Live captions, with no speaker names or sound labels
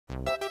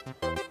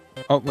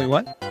Oh, wait,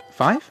 what?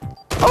 5?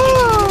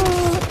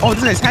 Oh! Oh,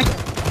 this guy's hacking.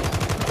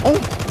 Oh!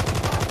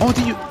 Oh,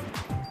 did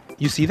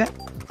you see that?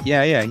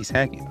 Yeah, he's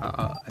hacking.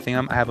 I think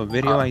I have a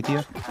video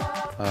idea.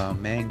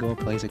 Mango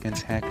plays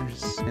against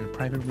hackers in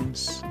private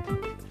rooms.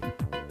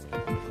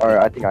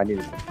 Alright, I think I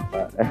need to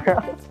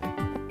that.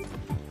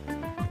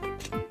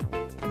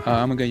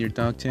 I'm gonna get your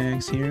dog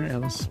tags here,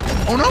 Ellis.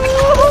 Oh no!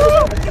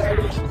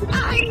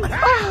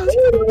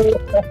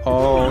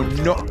 Oh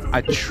no!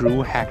 A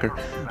true hacker.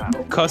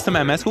 Custom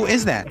MS? Who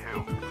is that?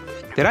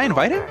 Did I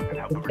invite him?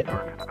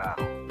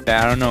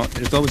 Yeah, I don't know.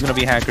 There's always gonna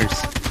be hackers.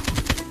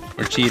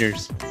 Or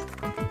cheaters.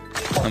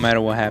 No matter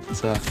what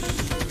happens.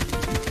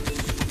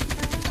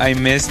 I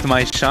missed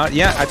my shot.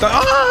 Yeah, I thought.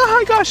 Oh,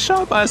 I got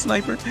shot by a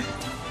sniper.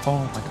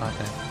 Oh my god,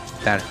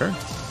 that hurt.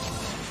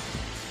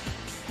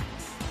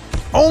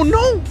 Oh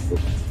no!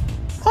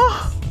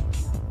 Oh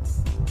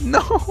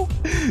no!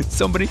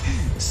 Somebody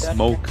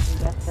smoke.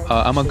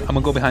 I'm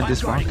gonna go behind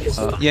this rock.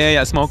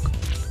 Yeah, smoke.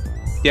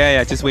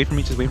 Yeah, just wait for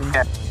me.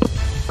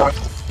 I'm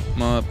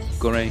gonna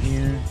go right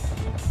here.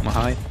 I'm gonna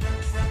hide.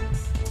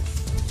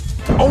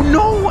 Oh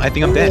no! I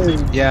think I'm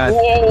dead. Yeah,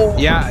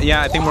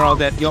 I think we're all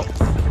dead. Yo.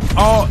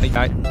 Oh, I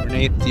died.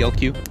 Grenade,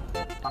 DLQ.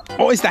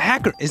 Oh, it's the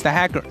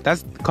hacker.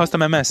 That's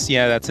custom MS.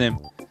 Yeah, that's him.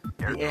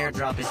 The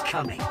airdrop is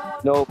coming.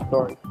 No,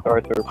 sorry.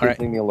 Please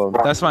leave me alone.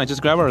 That's fine.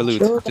 Just grab our loot.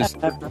 Kill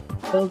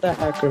the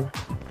hacker.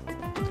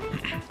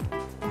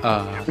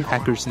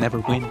 Hackers never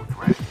win.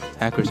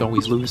 Hackers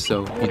always lose,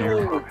 so, you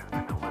know.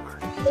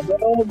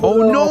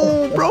 Oh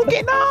no!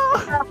 Broken! No!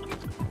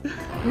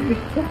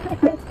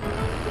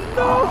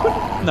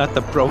 No! Not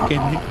the broken.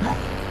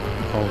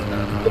 Oh,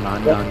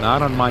 no,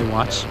 not on my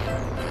watch.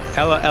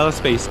 Ella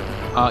space.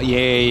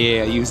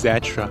 Yeah, use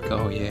that truck.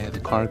 Oh, yeah, the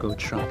cargo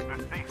truck.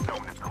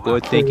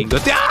 Good thinking.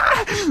 Good.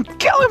 Ah!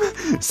 Kill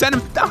him! Send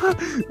him.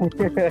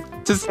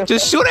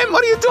 Just shoot him.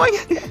 What are you doing?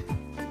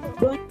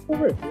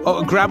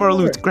 Oh, grab our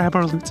loot.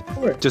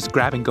 Just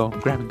grab and go.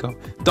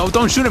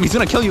 Don't shoot him. He's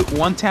gonna kill you.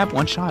 One tap,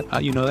 one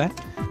shot. You know that?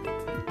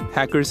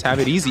 Hackers have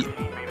it easy.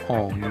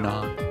 Oh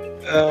no.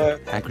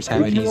 Hackers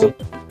have it easy.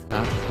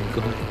 Not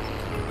good.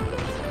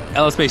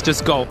 Ella space.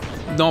 Just go.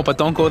 No, but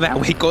don't go that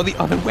way. Go the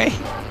other way.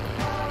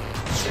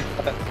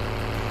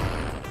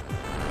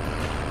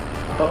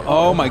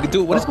 Oh my god,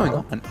 dude, what is going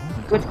on?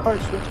 Oh Switch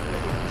cards, see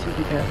if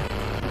you can.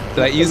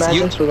 Did I use you?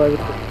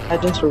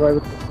 Imagine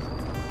survival.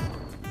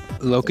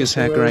 Locust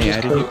hacker, I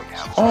added you.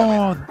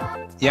 Oh,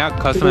 yeah,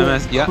 custom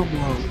MS. Yeah,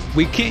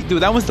 we can't,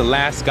 dude. That was the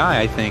last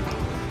guy, I think.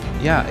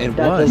 Yeah, it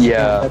was.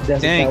 Yeah.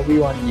 Dang.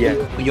 Yeah.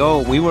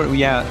 Yo, we were.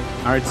 Yeah,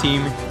 our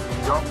team.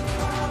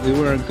 We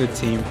were a good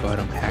team, but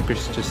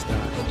hackers just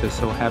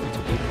so happened to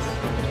beat us.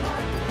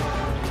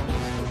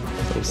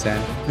 So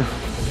sad.